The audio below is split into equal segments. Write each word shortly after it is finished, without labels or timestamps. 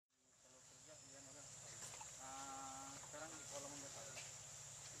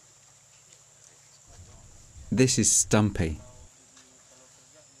This is Stumpy.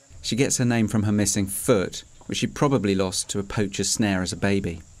 She gets her name from her missing foot, which she probably lost to a poacher's snare as a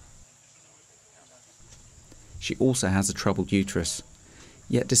baby. She also has a troubled uterus.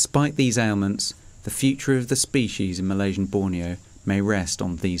 Yet despite these ailments, the future of the species in Malaysian Borneo may rest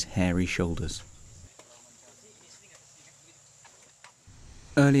on these hairy shoulders.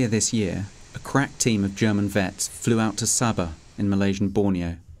 Earlier this year, a crack team of German vets flew out to Sabah in Malaysian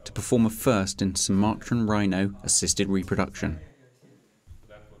Borneo to perform a first in Sumatran rhino assisted reproduction.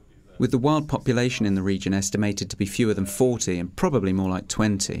 With the wild population in the region estimated to be fewer than 40 and probably more like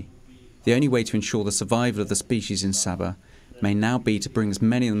 20, the only way to ensure the survival of the species in Sabah may now be to bring as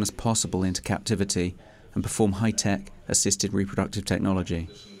many of them as possible into captivity and perform high-tech assisted reproductive technology.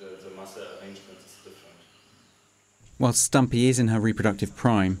 While Stumpy is in her reproductive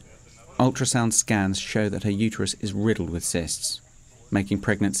prime, ultrasound scans show that her uterus is riddled with cysts, making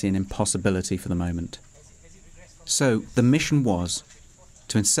pregnancy an impossibility for the moment. So the mission was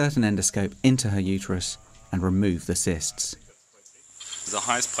to insert an endoscope into her uterus and remove the cysts. The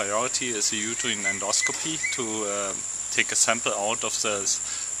highest priority is a uterine endoscopy to take a sample out of the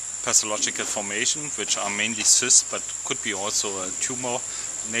pathological formation, which are mainly cysts, but could be also a tumor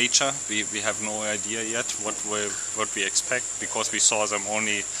nature. We have no idea yet what we expect, because we saw them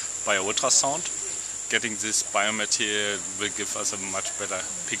only by ultrasound. Getting this biomaterial will give us a much better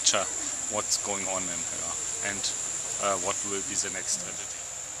picture what's going on in her and what will be the next strategy.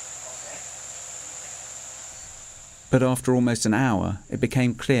 But after almost an hour, it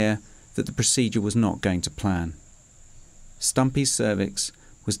became clear that the procedure was not going to plan. Stumpy's cervix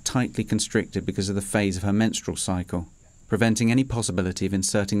was tightly constricted because of the phase of her menstrual cycle, preventing any possibility of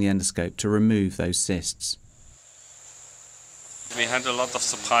inserting the endoscope to remove those cysts. We had a lot of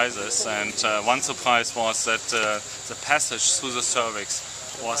surprises, and one surprise was that the passage through the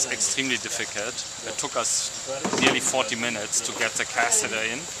cervix was extremely difficult. It took us nearly 40 minutes to get the catheter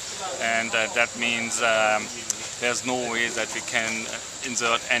in, and that means there's no way that we can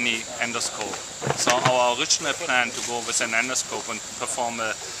insert any endoscope. So our original plan to go with an endoscope and perform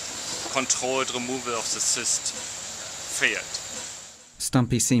a controlled removal of the cyst failed.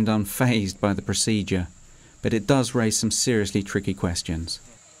 Stumpy seemed unfazed by the procedure, but it does raise some seriously tricky questions.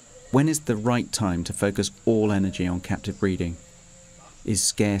 When is the right time to focus all energy on captive breeding? Is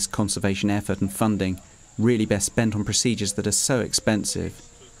scarce conservation effort and funding really best spent on procedures that are so expensive,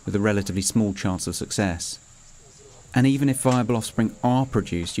 with a relatively small chance of success? And even if viable offspring are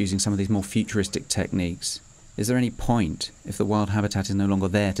produced using some of these more futuristic techniques, is there any point if the wild habitat is no longer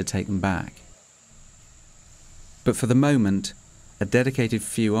there to take them back? But for the moment, a dedicated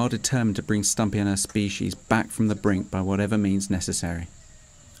few are determined to bring Stumpy and her species back from the brink by whatever means necessary.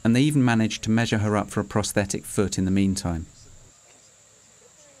 And they even managed to measure her up for a prosthetic foot in the meantime.